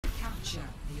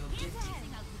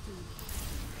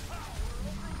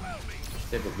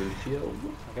Save a Lucio.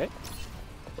 Okay.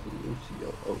 Lucio.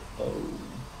 Oh.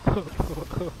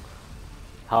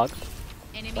 Hog.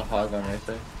 A hog on right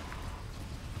side.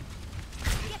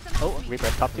 Oh, Reaper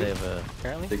top two. They have a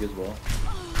Apparently. Big as well.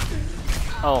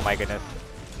 Oh my goodness.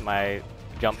 My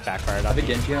jump backfired I on have a me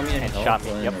Genji on me and shot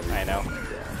me. Yep, I know.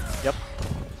 Yep.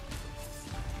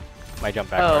 My jump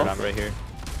backfired on me. right here.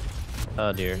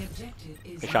 Oh dear.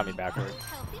 It shot me backwards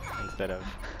instead of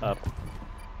up.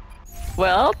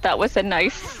 Well, that was a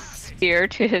nice spear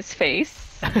to his face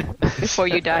before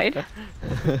you died.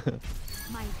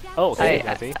 Oh, okay,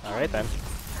 I see. Alright then.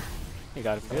 You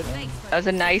got him good. That was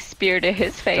a nice spear to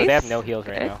his face. So they have no heals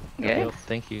right now. No Good. heals.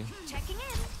 Thank you. Checking in.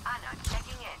 Anna,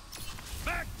 checking in.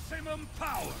 Maximum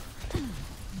power.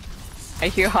 I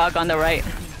hear Hog on the right.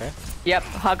 Okay. Yep,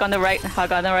 Hog on the right,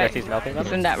 Hog on the right. Jesse's melting them.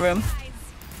 He's in that room.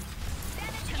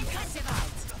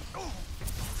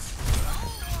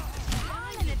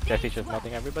 Jesse's just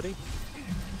melting everybody.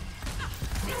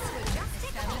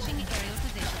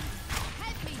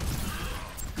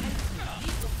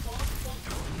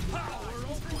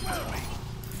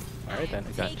 Alright then.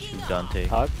 I got you, Dante.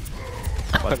 Hog.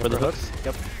 Watch for the hooks.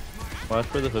 Yep. Watch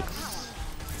for the hooks.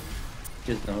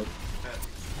 Just nose.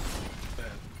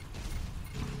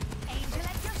 Angel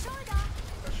at your shoulder.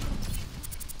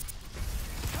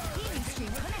 Healing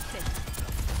stream connected.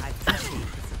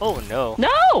 Oh no.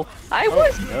 No! I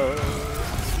was. No.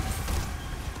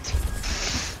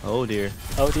 Oh dear.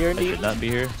 Oh dear I indeed. should not be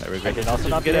here. I regret I did it. also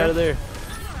not Get be out of there.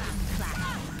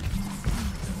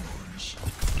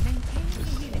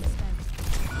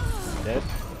 Dead.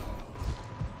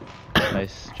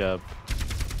 Nice job.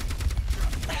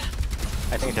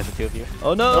 I think it's just the two of you.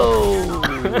 Oh no!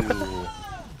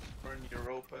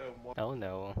 Oh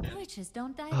no. Witches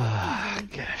don't die Ah, easily.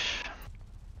 gosh.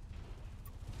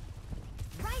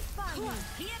 Right by you.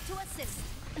 Here to assist.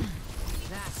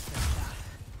 That's the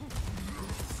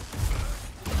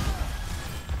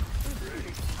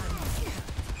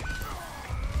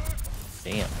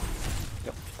Damn.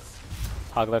 Yep.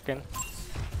 Hog looking.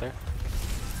 There.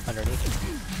 Underneath.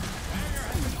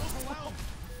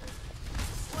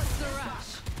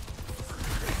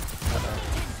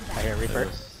 I hear Reaper.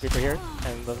 Reaper here.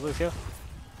 And the Lucio.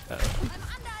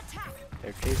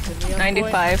 They're chasing me on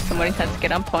 95, somebody has to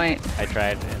get on point. point. I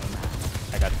tried and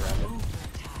I got surrounded.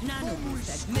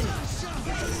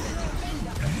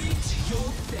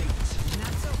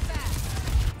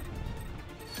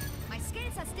 My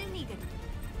skills are still needed.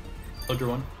 Soldier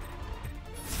one.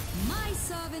 My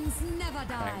servants never Trying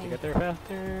to die. get there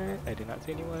faster. I do not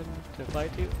see anyone to fly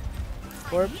to.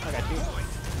 Orb, I got you.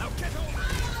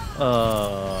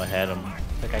 Oh, I had him.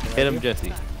 Think I can Hit res him, you?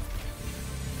 Jesse.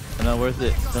 I'm not worth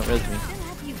it. Don't res me.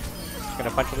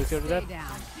 Gonna punch Lucio to death.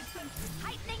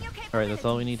 Alright, that's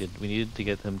all we needed. We needed to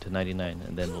get them to 99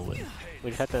 and then we'll win.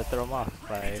 We just have to throw him off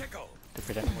by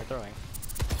pretending we're throwing.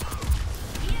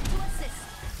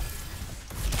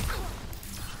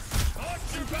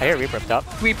 I hear Reaper up top.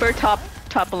 Reaper top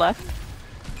left.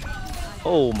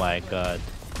 Oh my god.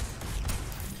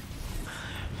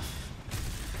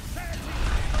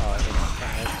 Oh, it's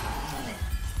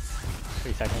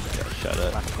 3 seconds. Shut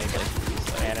up. Not gonna make it.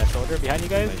 And a soldier behind you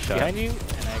guys. Nice shot. Behind you.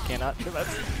 And I cannot shoot that.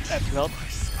 That's melt.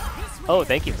 Oh,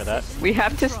 thank you for that. We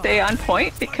have to stay on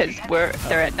point because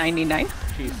they're at 99.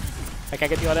 Jeez. I can't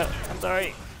get you on out. I'm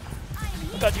sorry.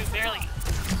 I got you barely.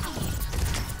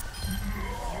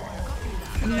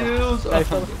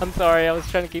 I'm sorry, I was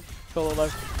trying to keep solo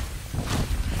alive.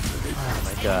 Oh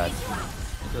my god.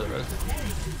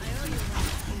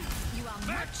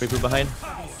 Reaper behind.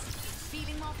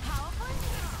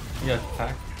 Yeah,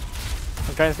 pack.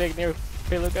 I'm trying to stay near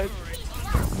payload, guys.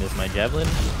 Missed my javelin.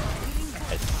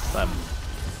 I slammed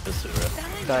Viscera.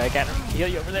 Sorry, I can't heal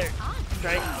you over there.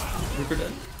 Trying. Reaper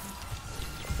dead.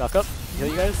 Back up. Heal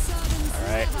you guys.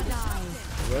 Alright.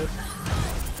 Good.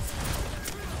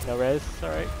 No res.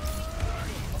 Alright.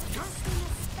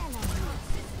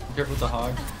 Careful with the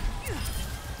hog.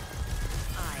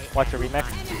 Watch your remake.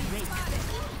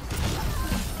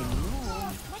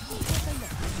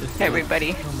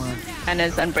 Everybody.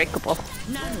 Anna's unbreakable.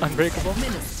 Unbreakable.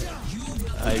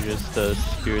 I just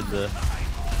speared the...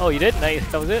 Oh, you did? Nice.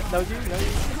 That was it? That was you? That was you?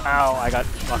 Ow, I got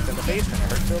locked in the face and it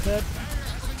hurt so bad.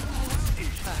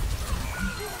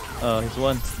 Oh, he's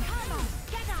one.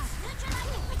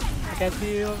 I can't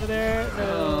see you over there.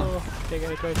 No. Take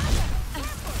any choice.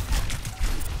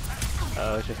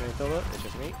 Oh, it's just me solo? It's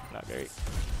just me? Not great.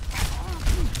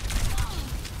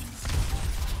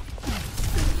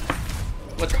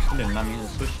 What the? I did not mean to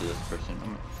switch to this person.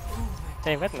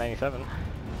 Dang, that's 97.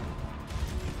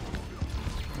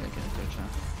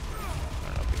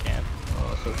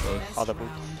 So close. All the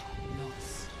boots.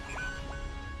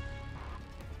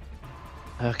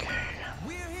 Okay.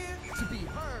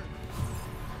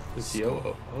 This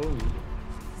yo. Oh.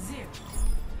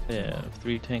 Yeah,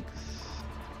 3 tanks.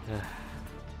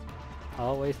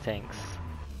 Always tanks.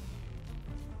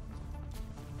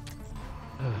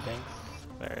 Tanks.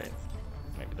 Alright.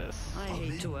 Maybe this. I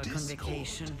hate to work on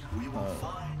vacation.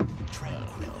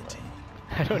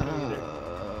 I don't know either.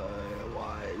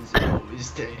 Why is it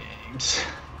always tanks?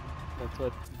 That's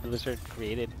what Blizzard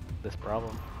created, this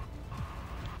problem.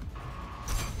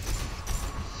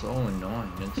 So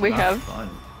annoying. It's We not have- fun.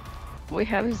 We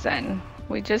have Zen.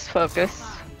 We just focus.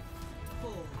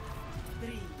 4,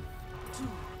 3, 2,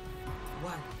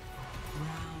 1.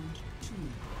 Round 2.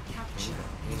 Capture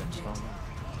the objective.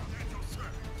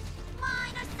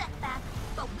 Minor setback,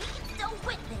 but we can still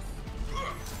win this.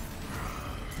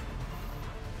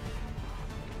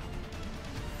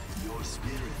 Your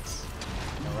spirits.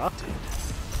 No rock?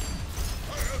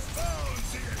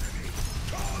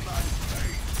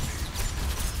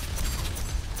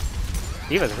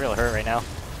 Diva's real hurt right now.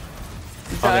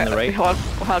 Hog on the right.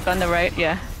 Hog on the right,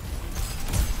 yeah.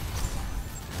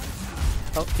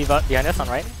 Oh, Diva behind us on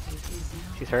right.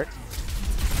 She's hurt.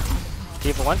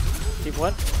 Diva 1. Diva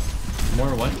 1.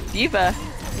 More one. Diva.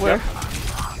 Where?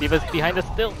 Diva's behind us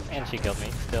still. And she killed me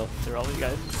still. Through all these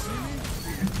guys.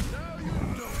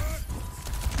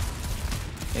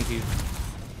 Thank you.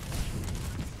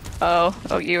 Oh,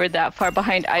 you were that far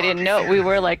behind. I didn't know. We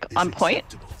were like on point.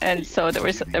 And so there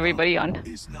was everybody on.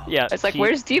 Yeah. It's like,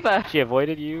 where's Diva? She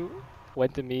avoided you,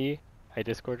 went to me, I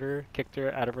discorded her, kicked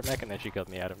her out of her mech, and then she killed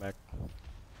me out of mech.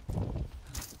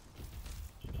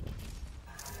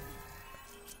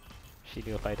 She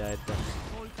knew if I died, then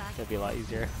it'd be a lot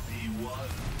easier.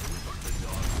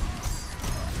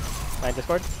 Mine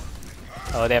discord?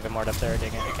 Oh, they have it moored up there,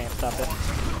 dang it, I can't stop it.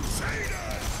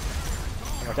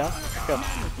 One more down, let's go.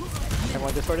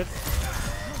 Everyone discorded?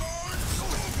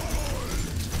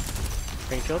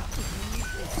 Green shield?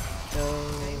 No.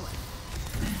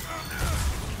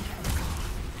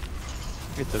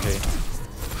 It's okay.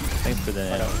 Thanks for the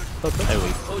nano. I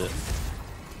wasted it.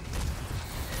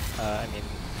 I mean,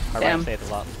 our Damn. life stayed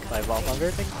a lot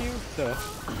longer, thank you, so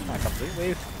not a complete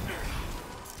waste.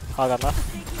 Hog on left.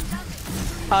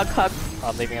 Hog.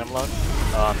 I'm leaving him alone.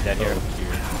 Oh, I'm dead here.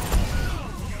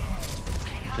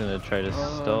 Gonna try to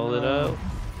stall it out.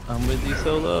 I'm with you,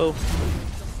 Solo.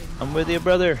 I'm with you,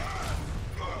 brother.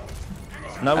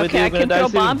 Not with you, Okay, I I'm gonna can die throw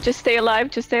soon. bomb. Just stay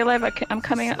alive. Just stay alive. I'm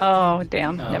coming. Oh,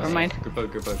 damn. Never mind. Group up,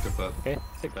 group up, group up. Okay,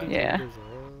 16. Yeah.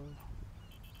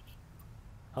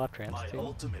 I'll have trans My too.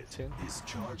 ultimate soon. is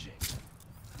charging.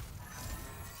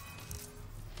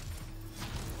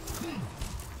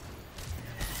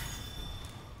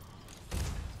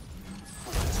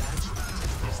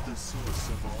 Attachment is the source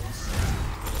of all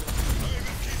sin.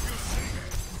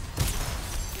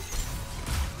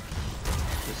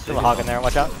 Still a hog in there,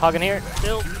 watch out. Hog in here,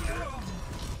 still.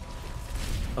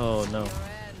 Oh no.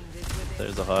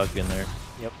 There's a hog in there.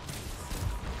 Yep.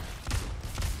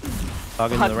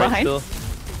 Hog in Hog the right behind? still.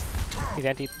 He's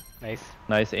anti. Nice.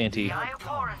 Nice anti. Is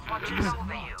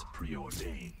not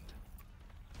preordained.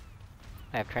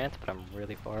 I have trance, but I'm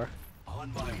really far.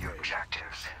 On my way.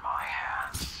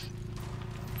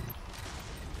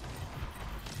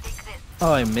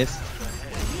 Oh, I missed.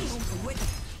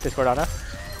 Discord on us.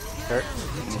 Hurt.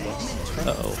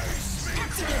 Uh-oh.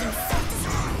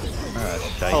 Ah,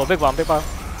 shite. Oh, big bomb, big bomb.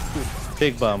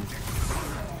 Big bomb.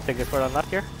 Big Discord on left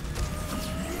here.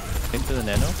 Into the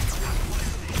nano.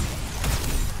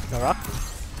 No rock.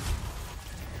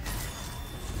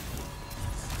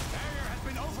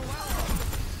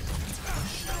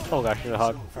 Oh gosh, there's a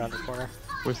hog around the corner.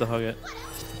 Where's the hog at?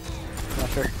 Not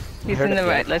sure. He's Heard in it, the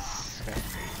yeah. right. Let's. Okay.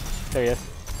 There he is.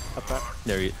 Up front.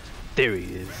 There he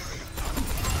is.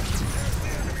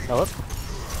 No hook.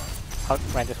 Hog,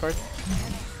 my Discord.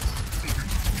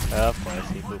 Of course,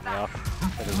 he blew me off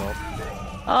with his ult.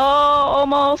 Oh,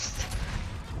 almost.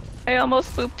 I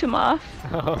almost booped him off.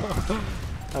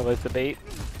 That was the bait.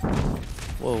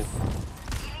 Whoa.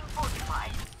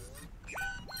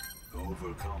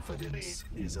 Overconfidence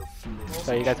is a flaw.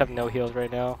 So you guys have no heals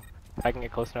right now. If I can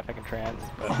get close enough, I can trans.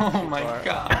 But Oh my far.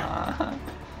 god.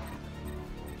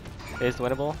 It is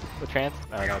winnable with trans?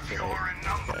 Oh no, it's too late.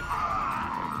 Okay.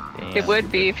 Damn. It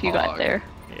would be if you got Hog. there.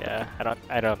 Yeah,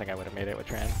 I don't think I would have made it with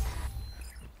trans.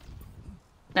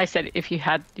 I said if you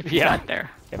got there.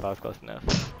 If I was close enough.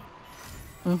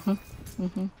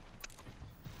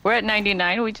 We're at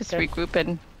 99. We just Okay. regroup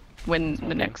and win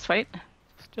the next fight.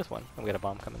 It's just one. I'm gonna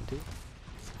bomb coming too.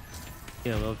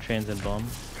 Yeah, we'll have trans and bomb.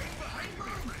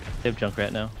 They have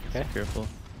Junkrat now. Okay. So careful.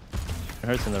 It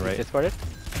hurts on the right. Discarded.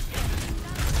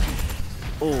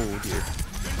 Oh dear.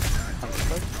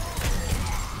 Discard.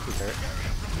 He's hurt.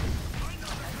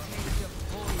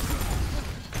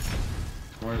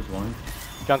 Where is one?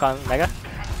 Junk on Mega.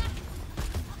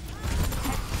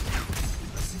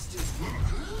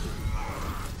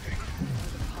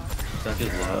 That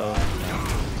is low.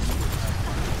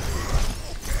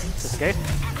 Disengage.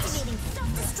 Activating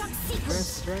self-destruct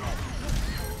sequence.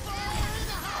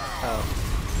 Oh.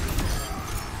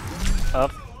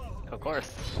 Up. Of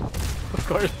course. Of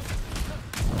course.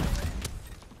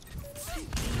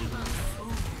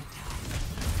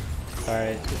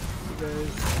 Alright, you guys.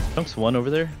 Knux one over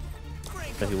there?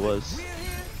 That he was.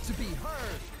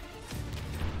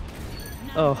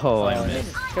 Oh, I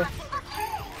missed. Okay.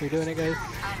 We're doing it, guys.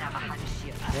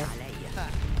 Yeah.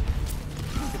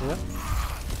 Good luck.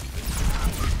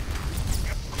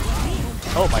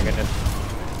 Oh my goodness.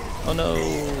 Oh no!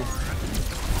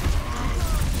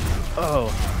 Oh!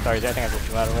 Sorry, I think I just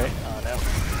threw out away. Oh no.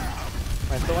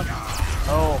 Am I still one?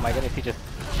 Oh my goodness, he just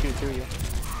shoots through you.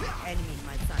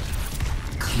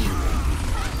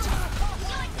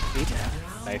 Speed.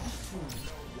 Nice.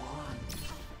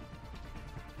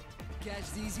 Catch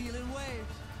these healing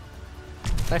waves.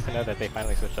 It's nice to know that they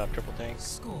finally switched off triple tank.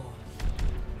 So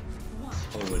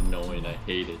annoying, I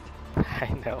hate it. I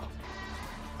know.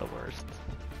 The worst.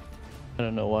 I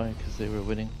don't know why, because they were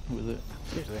winning with it.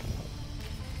 Seriously.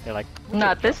 They're like,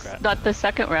 Not this, Junkrat. not the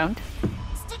second round.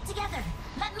 Stick together.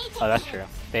 Let me take Oh, that's the true.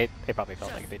 hit. They probably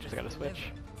felt like they just got to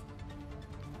switch.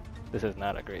 This is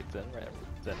not a great Zen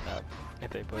map if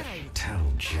they push.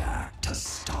 Tell Jack to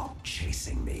stop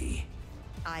chasing me.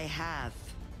 I have.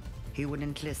 He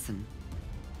wouldn't listen.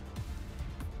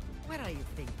 What are you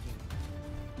thinking?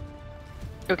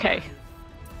 Okay.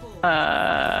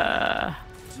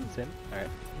 Sim? Alright,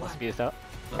 let's speed this out.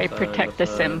 I protect the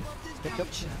sim. Yep, yep.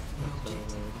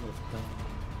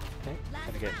 Okay,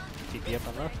 gonna get TP up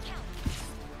on left.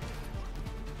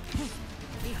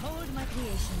 Behold my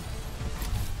creation.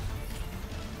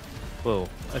 Whoa,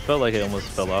 I felt like I almost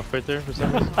fell off right there for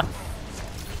some reason. How's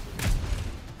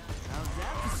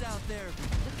that for sound therapy?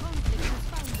 The conflict has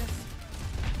found us.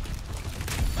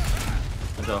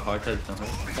 I got a hard time to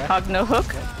Hog no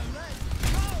hook.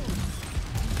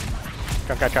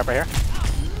 Junkrat trap right here.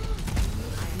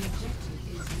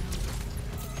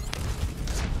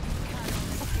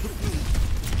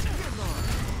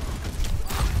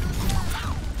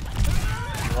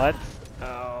 What?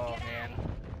 Oh man.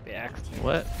 The axe.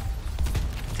 What?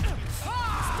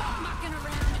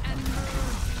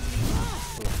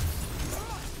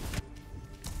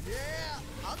 Yeah,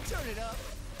 I'll turn it up.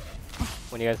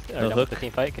 When you guys are No done with hook? the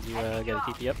team fight, could you get a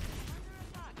TP up?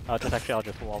 I'll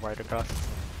just wall right across.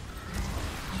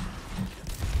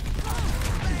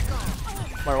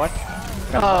 More one.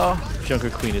 Oh, Junker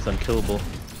Queen is unkillable.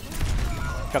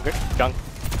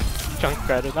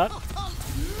 Junkrat is not.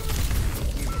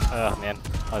 Oh man,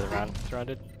 I was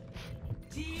surrounded.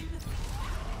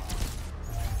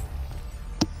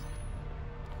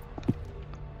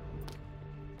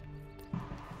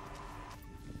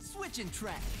 Switching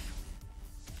track.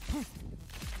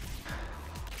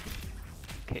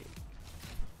 Okay.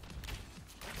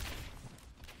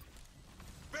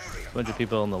 Bunch of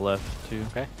people on the left too.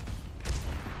 Okay.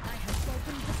 I have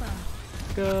spoken the bar.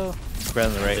 Let's go. Right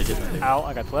on the right. Ow,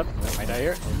 I got swept. I might die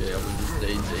here. Okay, I will just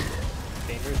stay safe.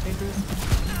 Dangerous, dangerous.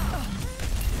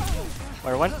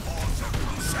 Wire one.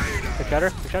 Quick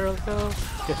shatter, let's go.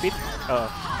 Get speed. Oh.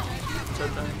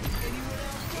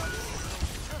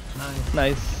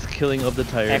 Nice killing of the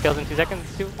tire. And kills in 2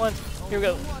 seconds. 2, 1. Here we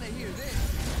go.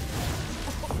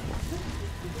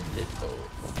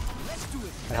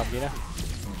 Can I help Geena?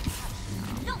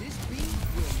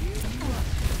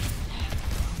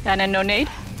 and a no nade.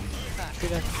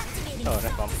 Geena. Oh,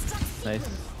 nice bomb. Nice.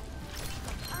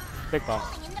 Big bomb.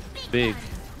 Big.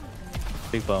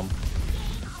 Big bomb.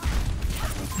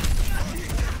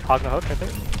 Hog no hook, I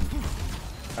think.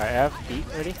 Alright, I have beat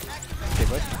ready. Okay,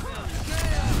 push.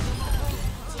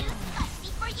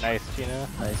 Nice, Geena.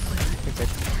 Nice. Good pick.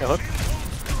 No hook.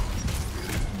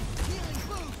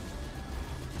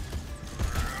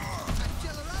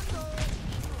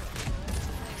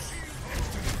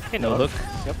 Okay, No hook.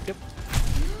 Yep, yep.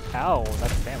 Ow,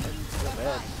 that's damage. So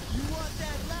bad.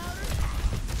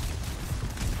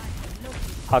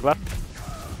 Hog left.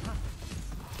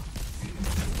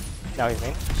 Now he's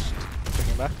main. Bring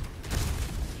him back.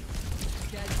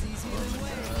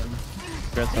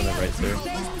 Grant's on the right there.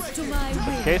 Bends to my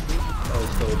will. Case. That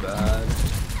was so bad.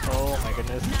 Oh my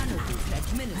goodness.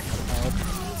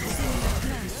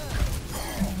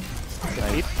 Good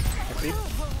speed. Good speed.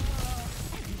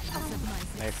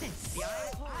 Nice.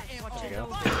 There you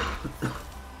go.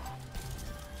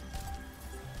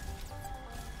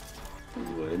 We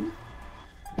win.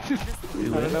 I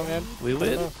don't know, man. We I don't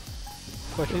win. know.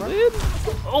 Question We mark? win.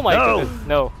 Oh my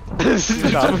No. goodness, no.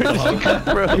 Stop.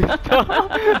 Bro.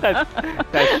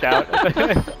 that shout.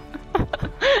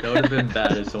 That would have been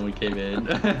bad if someone came in.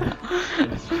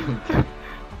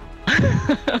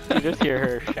 You just hear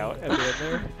her shout at the end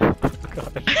there.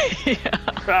 Gosh.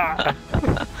 Yeah.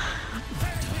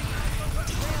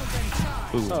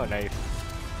 Ooh, Oh, nice.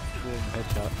 Boom,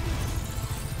 headshot.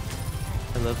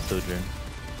 I love Sojourn.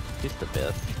 He's the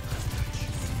best.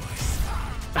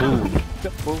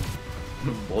 Boom.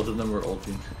 Both of them were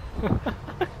ulting.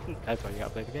 That's why you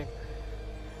gotta play the game.